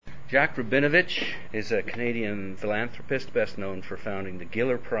Jack Rabinovitch is a Canadian philanthropist best known for founding the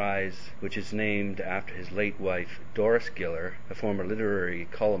Giller Prize, which is named after his late wife, Doris Giller, a former literary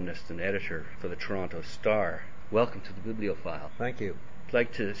columnist and editor for the Toronto Star. Welcome to the Bibliophile. Thank you. I'd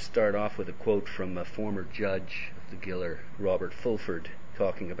like to start off with a quote from a former judge of the Giller, Robert Fulford,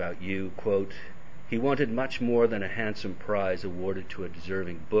 talking about you, quote, "He wanted much more than a handsome prize awarded to a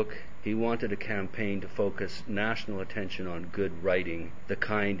deserving book. He wanted a campaign to focus national attention on good writing, the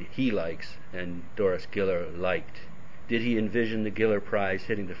kind he likes and Doris Giller liked. Did he envision the Giller Prize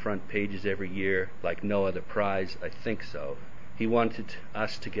hitting the front pages every year like no other prize? I think so. He wanted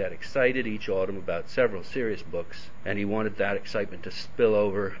us to get excited each autumn about several serious books, and he wanted that excitement to spill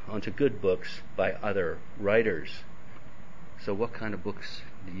over onto good books by other writers." So what kind of books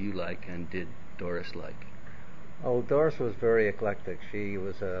do you like and did Doris like? Oh, Doris was very eclectic. She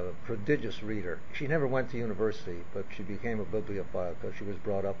was a prodigious reader. She never went to university, but she became a bibliophile because she was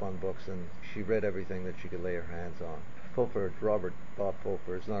brought up on books and she read everything that she could lay her hands on. Robert Bob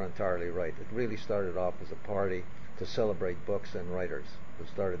Fulford is not entirely right. It really started off as a party to celebrate books and writers. It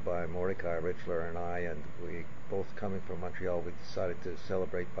was started by Mordecai Richler and I, and we both coming from Montreal, we decided to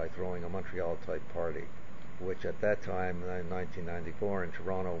celebrate by throwing a Montreal-type party, which at that time, in 1994, in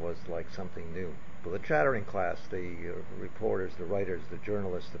Toronto, was like something new. But the chattering class, the reporters, the writers, the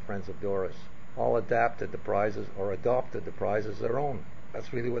journalists, the friends of Doris, all adapted the prizes or adopted the prize as their own.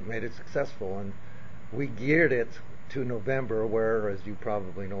 That's really what made it successful. And we geared it to November, where, as you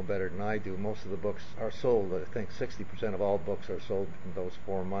probably know better than I do, most of the books are sold. I think 60% of all books are sold in those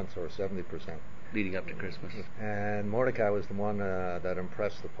 4 months, or 70%. Leading up to Christmas. And Mordecai was the one that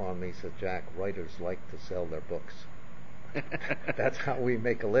impressed upon me, said, "Jack, writers like to sell their books." That's how we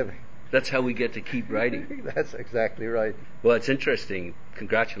make a living. That's how we get to keep writing. That's exactly right. Well, it's interesting.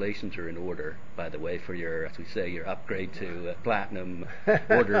 Congratulations are in order, by the way, for your, as we say, your upgrade to Platinum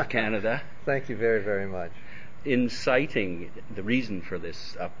Order of Canada. Thank you very, very much. In citing the reason for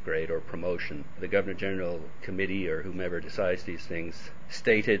this upgrade or promotion, the Governor-General Committee, or whomever decides these things,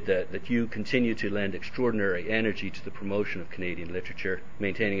 stated that you continue to lend extraordinary energy to the promotion of Canadian literature,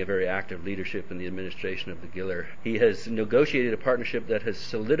 maintaining a very active leadership in the administration of the Giller. He has negotiated a partnership that has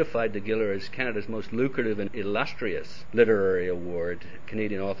solidified the Giller as Canada's most lucrative and illustrious literary award.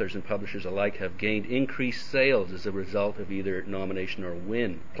 Canadian authors and publishers alike have gained increased sales as a result of either nomination or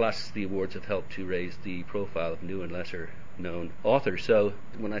win. Plus, the awards have helped to raise the profile of new and lesser known authors. So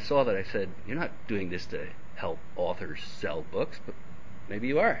when I saw that, I said, you're not doing this to help authors sell books, but maybe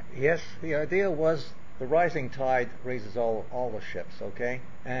you are. Yes, the idea was the rising tide raises all the ships, okay?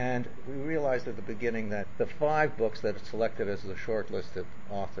 And we realized at the beginning that the 5 books that are selected as the shortlisted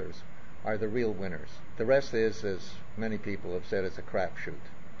authors are the real winners. The rest is, as many people have said, it's a crapshoot.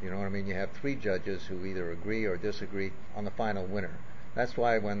 You know what I mean? You have 3 judges who either agree or disagree on the final winner. That's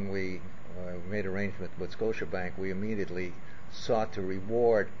why when we made arrangement with Scotiabank, we immediately sought to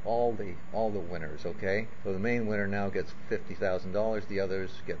reward all the winners, okay? So the main winner now gets $50,000, the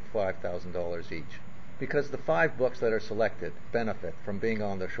others get $5,000 each. Because the 5 books that are selected benefit from being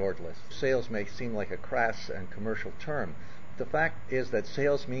on the short list. Sales may seem like a crass and commercial term. The fact is that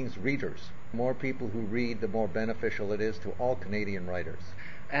sales means readers. The more people who read, the more beneficial it is to all Canadian writers.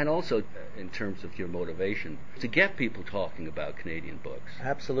 And also, in terms of your motivation, to get people talking about Canadian books.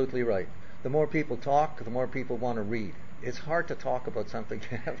 Absolutely right. The more people talk, the more people want to read. It's hard to talk about something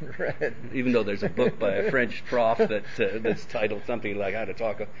you haven't read. Even though there's a book by a French prof that's titled something like How to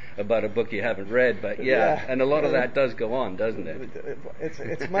Talk About a Book You Haven't Read. But yeah, and a lot of that does go on, doesn't it?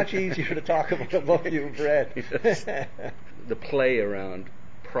 It's much easier to talk about a book you've read. Yes. The play around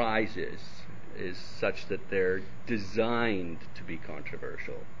prizes is such that they're designed to be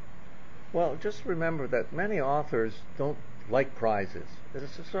controversial. Well, just remember that many authors don't like prizes.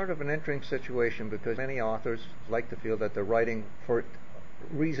 It's a sort of an interesting situation because many authors like to feel that they're writing for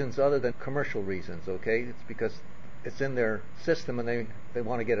reasons other than commercial reasons, okay? It's because it's in their system and they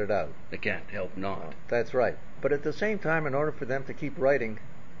want to get it out. They can't help not. That's right. But at the same time, in order for them to keep writing,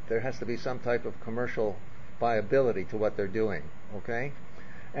 there has to be some type of commercial viability to what they're doing, okay?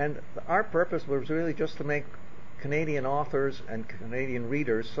 And our purpose was really just to make Canadian authors and Canadian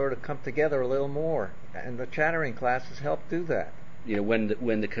readers sort of come together a little more, and the chattering classes help do that. You know,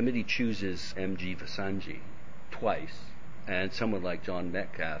 when the committee chooses M.G. Vasanji twice, and someone like John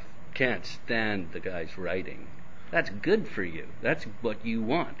Metcalf can't stand the guy's writing, that's good for you. That's what you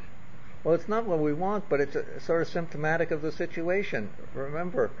want. Well, it's not what we want, but it's sort of symptomatic of the situation.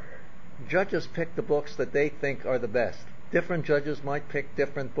 Remember, judges pick the books that they think are the best. Different judges might pick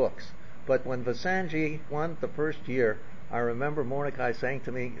different books. But when Vasanji won the first year, I remember Mordecai saying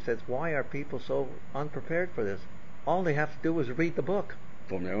to me, he says, "Why are people so unprepared for this? All they have to do is read the book."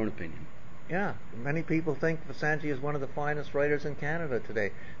 form their own opinion. Yeah, many people think Sanji is one of the finest writers in Canada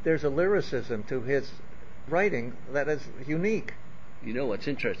today. There's a lyricism to his writing that is unique. You know what's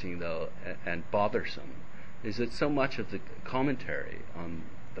interesting, though, and bothersome, is that so much of the commentary on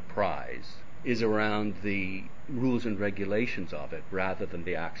the prize is around the rules and regulations of it rather than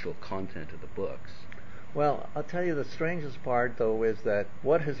the actual content of the books. Well, I'll tell you the strangest part, though, is that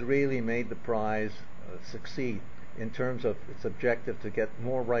what has really made the prize succeed in terms of its objective to get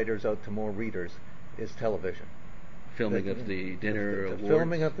more writers out to more readers is television. Filming of the dinner the awards.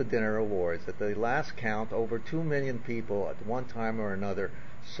 Filming of the dinner awards. At the last count, over 2 million people at one time or another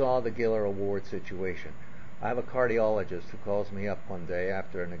saw the Giller Award situation. I have a cardiologist who calls me up one day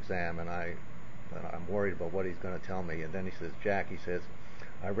after an exam, and I'm worried about what he's going to tell me. And then he says, Jack, he says,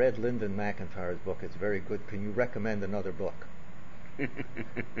 I read Lyndon McIntyre's book. It's very good. Can you recommend another book?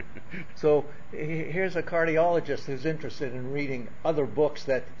 So here's a cardiologist who's interested in reading other books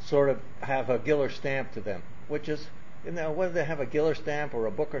that sort of have a Giller stamp to them, which is, whether they have a Giller stamp or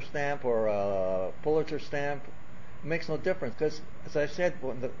a Booker stamp or a Pulitzer stamp, it makes no difference, because, as I said,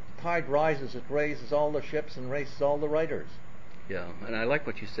 when the tide rises, it raises all the ships and raises all the writers. Yeah, and I like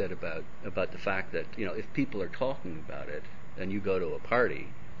what you said about the fact that, if people are talking about it and you go to a party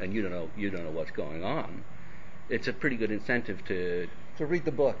and you don't know what's going on, it's a pretty good incentive to read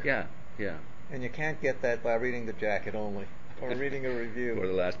the book. Yeah. And you can't get that by reading the jacket only, or reading a review. Or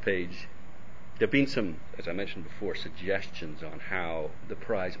the last page. There have been some, as I mentioned before, suggestions on how the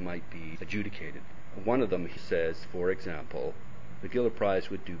prize might be adjudicated. One of them says, for example, the Giller Prize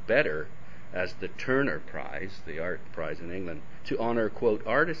would do better as the Turner Prize, the art prize in England, to honor, quote,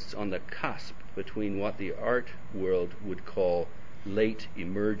 artists on the cusp between what the art world would call late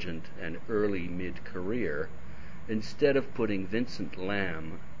emergent and early mid-career, instead of putting Vincent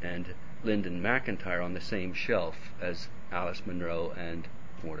Lamb and Lyndon McIntyre on the same shelf as Alice Munro and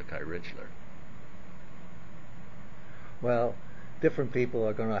Mordecai Richler. Well, different people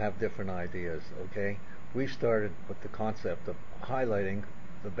are going to have different ideas, okay? We started with the concept of highlighting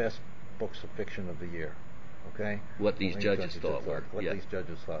the best books of fiction of the year, okay? What these judges thought were. What these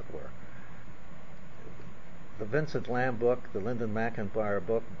judges thought were. The Vincent Lamb book, the Lyndon McIntyre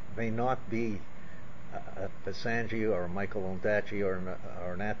book, may not be a Sanji or a Michael Ondaatje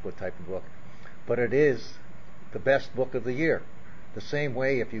or an Atwood type of book, but it is the best book of the year. The same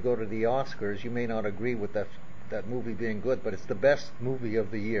way, if you go to the Oscars, you may not agree with that movie being good, but it's the best movie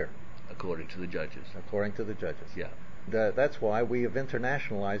of the year. According to the judges. According to the judges. Yeah. That's why we have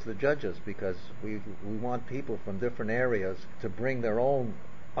internationalized the judges, because we want people from different areas to bring their own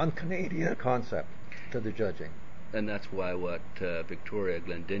un-Canadian concept to the judging. And that's why what Victoria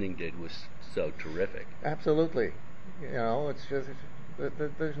Glendinning did was so terrific. Absolutely. It's just,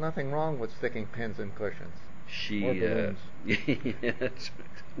 there's nothing wrong with sticking pins in cushions. Or balloons. Yes.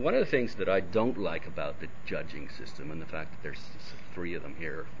 One of the things that I don't like about the judging system, and the fact that there's 3 of them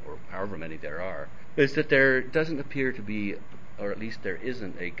here, or however many there are, is that there doesn't appear to be, or at least there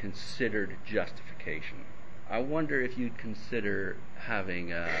isn't, a considered justification. I wonder if you'd consider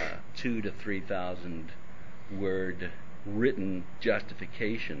having a 2,000 to 3,000 word written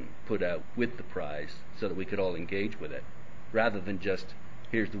justification put out with the prize so that we could all engage with it, rather than just,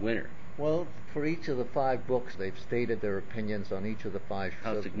 here's the winner. Well, for each of the 5 books, they've stated their opinions on each of the 5.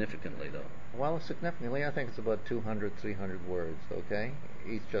 How significantly, though? Well, significantly, I think it's about 200, 300 words, okay?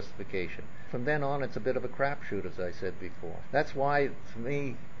 Each justification. From then on, it's a bit of a crapshoot, as I said before. That's why, to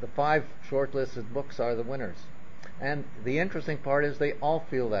me, the 5 shortlisted books are the winners. And the interesting part is they all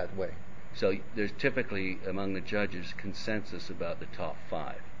feel that way. So there's typically, among the judges, consensus about the top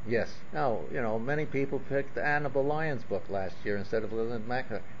 5. Yes. Now, many people picked Annabel Lyon's book last year instead of Lyndon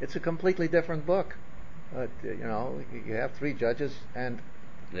McIntyre. It's a completely different book. You have 3 judges, and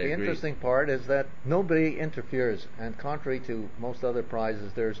the interesting part is that nobody interferes, and contrary to most other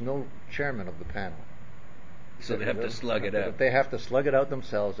prizes, there's no chairman of the panel. So they have to slug it out. They have to slug it out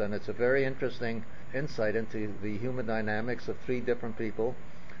themselves, and it's a very interesting insight into the human dynamics of 3 different people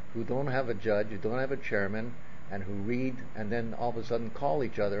who don't have a judge, who don't have a chairman, and who read and then all of a sudden call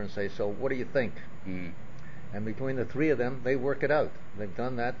each other and say, so what do you think? And between the 3 of them, they work it out. They've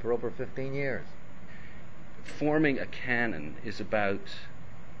done that for over 15 years. Forming a canon is about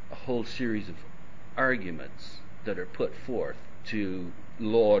a whole series of arguments that are put forth to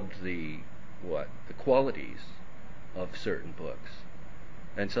laud the qualities of certain books.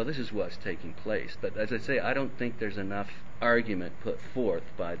 And so this is what's taking place. But as I say, I don't think there's enough argument put forth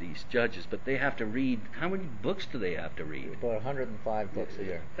by these judges. But they have to read, how many books do they have to read? About 105 books a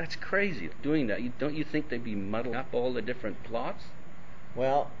year. That's crazy, doing that. Don't you think they'd be muddling up all the different plots?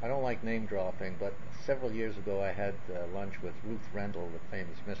 Well, I don't like name dropping, but several years ago I had lunch with Ruth Rendell, the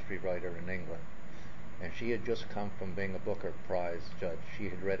famous mystery writer in England. And she had just come from being a Booker Prize judge. She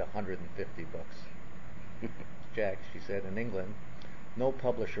had read 150 books. Jack, she said, in England, no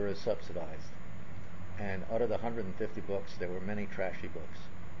publisher is subsidized. And out of the 150 books, there were many trashy books.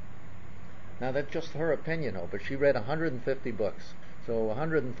 Now, that's just her opinion, though, but she read 150 books. So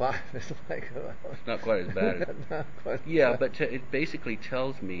 105 is like... It's not quite as bad. Not quite yeah, as bad. but it basically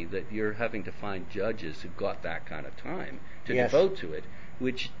tells me that you're having to find judges who've got that kind of time to Yes. devote to it,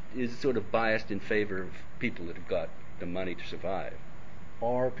 which is sort of biased in favor of people that have got the money to survive.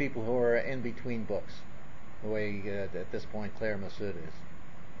 Or people who are in between books, the way at this point Claire Massoud is.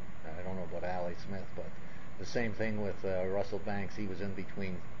 I don't know about Ali Smith, but the same thing with Russell Banks. He was in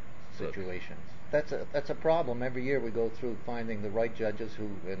between situations. That's a problem. Every year we go through finding the right judges who,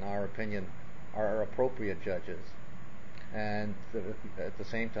 in our opinion, are appropriate judges. And at the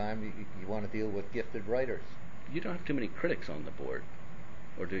same time, you want to deal with gifted writers. You don't have too many critics on the board,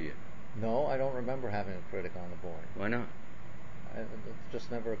 or do you? No, I don't remember having a critic on the board. Why not? It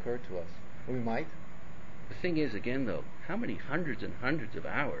just never occurred to us. We might. The thing is, again, though, how many hundreds and hundreds of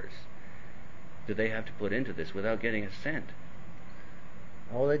hours do they have to put into this without getting a cent?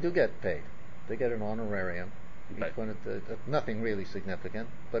 Oh, they do get paid. They get an honorarium. But Nothing really significant,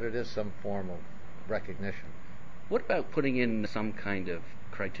 but it is some form of recognition. what about putting in some kind of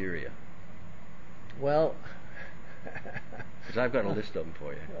criteria? Well... Because I've got a list of them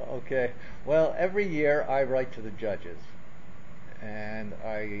for you. Okay. Well, every year I write to the judges, and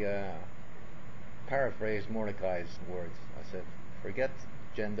I paraphrase Mordecai's words. I said, forget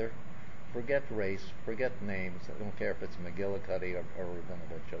gender, forget race, forget names. I don't care if it's McGillicuddy or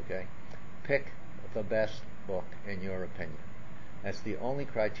Rabinovitch, okay? Pick the best book in your opinion. That's the only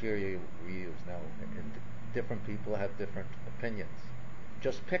criteria we use. Now, different people have different opinions.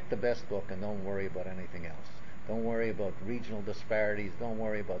 Just pick the best book and don't worry about anything else. Don't worry about regional disparities. Don't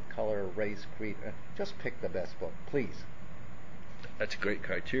worry about color, race, creed. Just pick the best book, please. That's great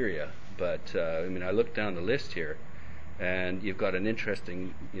criteria, but I looked down the list here, and you've got an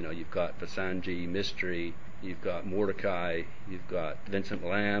interesting, you've got Vasanji, Mystery, you've got Mordecai, you've got Vincent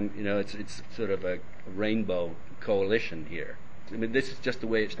Lamb. It's sort of a rainbow coalition here. This is just the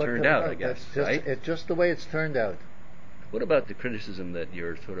way it's turned out, I guess, right? It's just the way it's turned out. What about the criticism that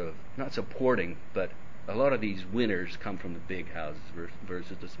you're sort of not supporting, but a lot of these winners come from the big houses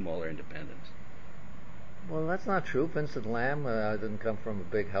versus the smaller independents? Well, that's not true. Vincent Lamb didn't come from a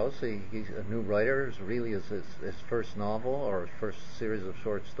big house. He's a new writer. It's really his first novel or his first series of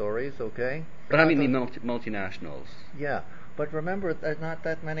short stories, okay? But I mean the multinationals. Yeah, but remember, there's not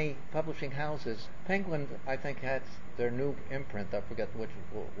that many publishing houses. Penguin, I think, had their new imprint. I forget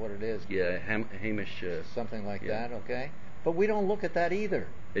what it is. Yeah, Hamish. Something like yeah. that, okay? But we don't look at that either.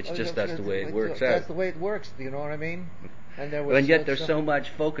 It's just that's the way it works out. That's the way it works. Do you know what I mean? And yet there's so much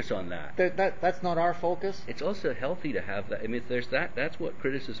focus on that. That's not our focus. It's also healthy to have that. If there's that, that's what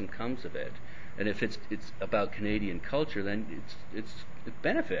criticism comes of it. And if it's about Canadian culture, then it's a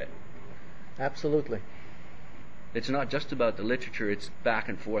benefit. Absolutely. It's not just about the literature. It's back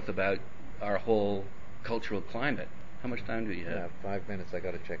and forth about our whole cultural climate. How much time do you have? Yeah, 5 minutes. I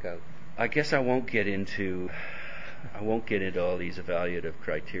got to check out. I guess I won't get into all these evaluative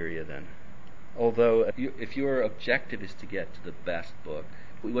criteria then. Although, if your objective is to get to the best book,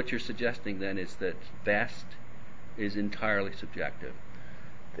 what you're suggesting then is that best is entirely subjective.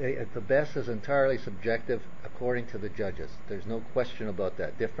 The best is entirely subjective according to the judges. There's no question about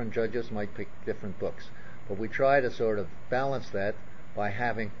that. Different judges might pick different books. But we try to sort of balance that by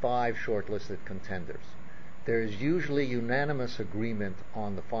having 5 shortlisted contenders. There's usually unanimous agreement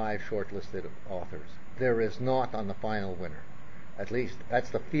on the 5 shortlisted authors. There is not on the final winner. At least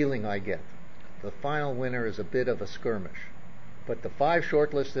that's the feeling I get. The final winner is a bit of a skirmish. But the 5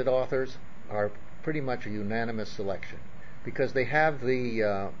 shortlisted authors are pretty much a unanimous selection because they have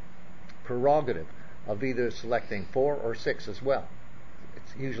the prerogative of either selecting 4 or 6 as well. It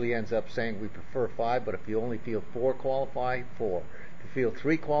usually ends up saying we prefer 5, but if you only feel 4 qualify, 4. If you feel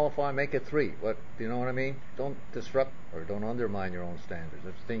 3 qualify, make it 3. Do you know what I mean? Don't disrupt or don't undermine your own standards.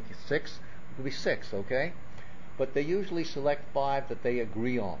 If you think 6, it could be 6, okay? But they usually select 5 that they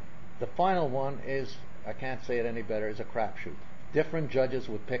agree on. The final one is, I can't say it any better, is a crapshoot. Different judges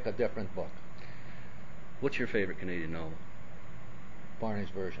would pick a different book. What's your favorite Canadian novel? Barney's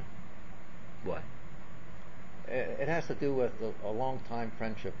Version. What? It has to do with a long-time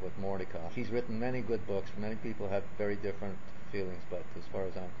friendship with Mordecai. He's written many good books. Many people have very different feelings, but as far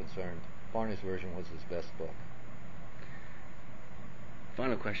as I'm concerned, Barney's Version was his best book.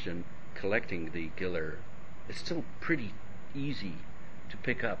 Final question. Collecting the Giller, it's still pretty easy to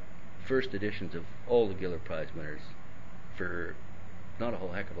pick up first editions of all the Giller Prize winners for not a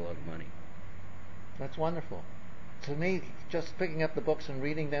whole heck of a lot of money. That's wonderful. To me, just picking up the books and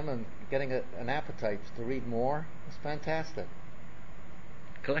reading them and getting an appetite to read more is fantastic.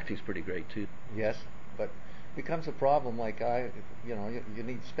 Collecting's pretty great too. Yes, but becomes a problem. Like you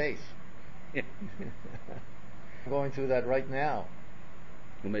need space. I'm going through that right now.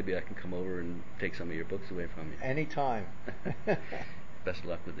 Well, maybe I can come over and take some of your books away from you. Anytime. Best of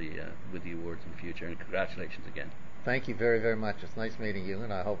luck with the awards in the future, and congratulations again. Thank you very, very much. It's nice meeting you,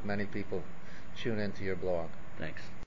 and I hope many people tune into your blog. Thanks.